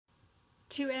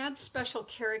To add special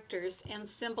characters and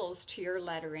symbols to your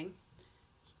lettering,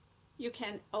 you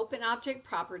can open Object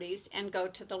Properties and go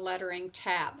to the Lettering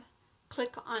tab.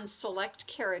 Click on Select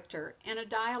Character and a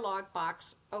dialog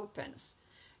box opens.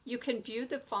 You can view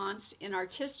the fonts in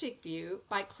Artistic View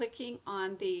by clicking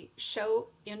on the Show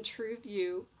in True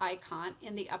View icon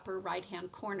in the upper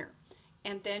right-hand corner,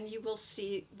 and then you will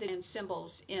see the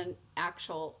symbols in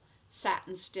actual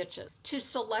satin stitches. To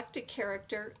select a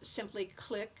character, simply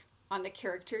click on the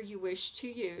character you wish to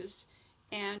use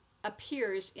and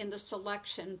appears in the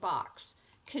selection box.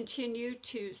 Continue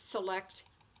to select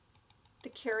the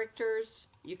characters.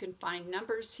 You can find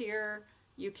numbers here.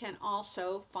 You can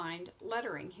also find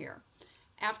lettering here.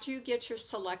 After you get your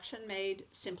selection made,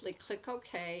 simply click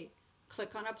OK,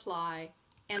 click on Apply,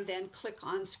 and then click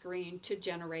on Screen to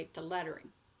generate the lettering.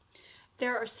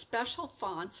 There are special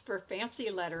fonts for fancy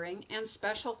lettering and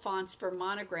special fonts for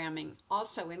monogramming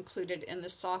also included in the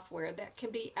software that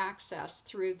can be accessed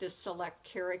through the Select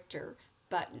Character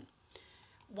button.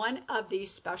 One of these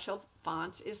special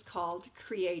fonts is called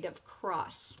Creative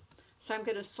Cross. So I'm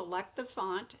going to select the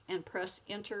font and press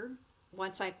Enter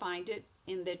once I find it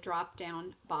in the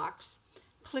drop-down box.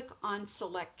 Click on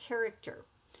Select Character.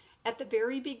 At the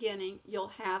very beginning,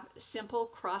 you'll have simple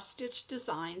cross-stitch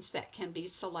designs that can be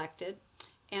selected.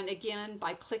 And again,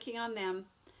 by clicking on them,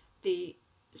 the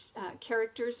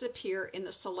characters appear in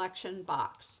the selection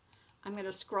box. I'm going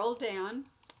to scroll down,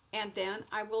 and then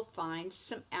I will find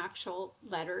some actual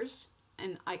letters,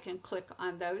 and I can click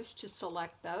on those to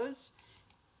select those.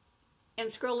 And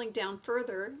scrolling down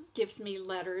further gives me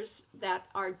letters that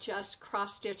are just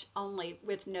cross-stitch only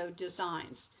with no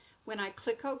designs. When I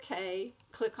click OK,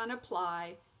 click on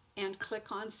Apply, and click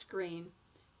on Screen,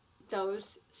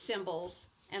 those symbols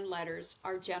and letters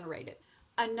are generated.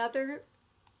 Another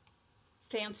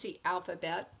fancy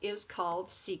alphabet is called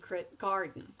Secret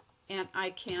Garden, and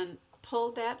I can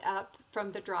pull that up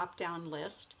from the drop-down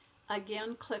list.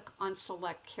 Again, click on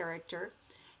Select Character,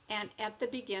 and at the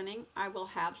beginning I will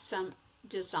have some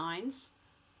designs,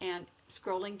 and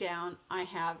scrolling down I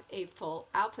have a full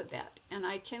alphabet, and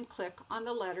I can click on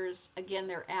the letters. Again,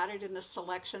 they're added in the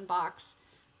selection box.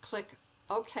 Click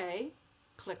OK,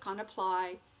 click on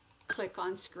Apply, click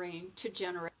on Screen to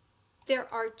generate.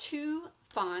 There are two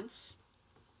fonts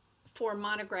for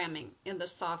monogramming in the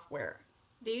software.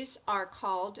 These are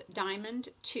called Diamond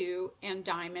 2 and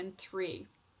Diamond 3.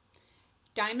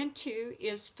 Diamond 2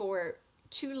 is for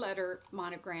 2-letter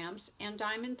monograms, and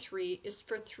Diamond 3 is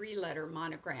for 3-letter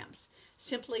monograms.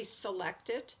 Simply select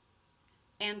it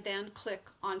and then click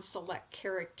on Select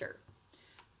Character.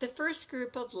 The first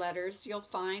group of letters you'll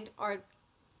find are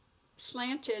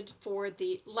slanted for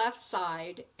the left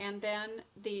side, and then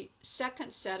the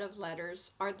second set of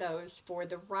letters are those for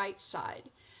the right side.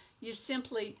 You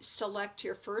simply select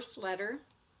your first letter,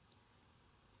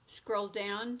 scroll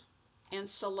down and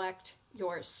select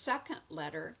your second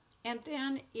letter, and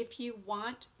then if you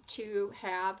want to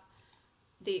have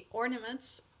the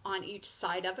ornaments on each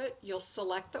side of it, you'll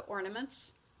select the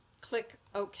ornaments, click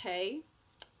OK,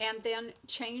 and then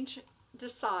change the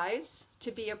size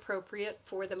to be appropriate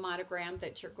for the monogram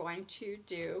that you're going to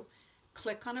do.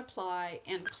 Click on Apply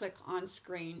and click on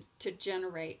Screen to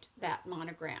generate that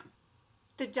monogram.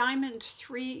 The Diamond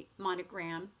 3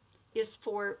 monogram is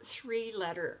for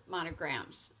 3-letter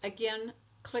monograms. Again,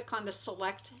 click on the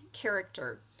Select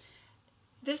Character.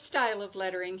 This style of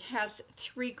lettering has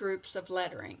 3 groups of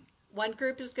lettering. One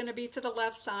group is going to be for the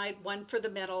left side, one for the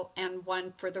middle, and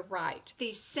one for the right.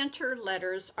 The center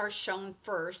letters are shown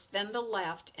first, then the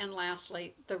left, and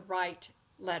lastly the right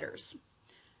letters.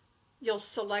 You'll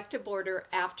select a border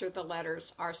after the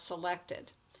letters are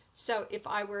selected. So if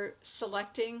I were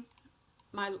selecting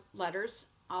my letters,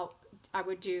 I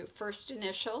would do first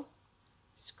initial,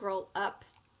 scroll up,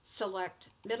 select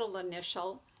middle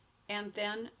initial, and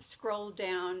then scroll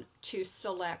down to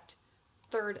select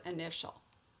third initial.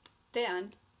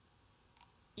 Then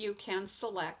you can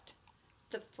select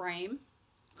the frame,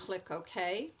 click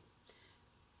OK.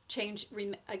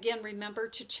 Again, remember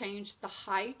to change the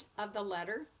height of the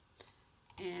letter,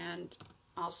 and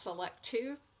I'll select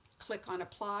 2, click on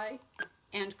Apply,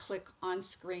 and click on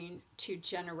Screen to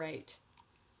generate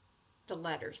the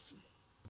letters.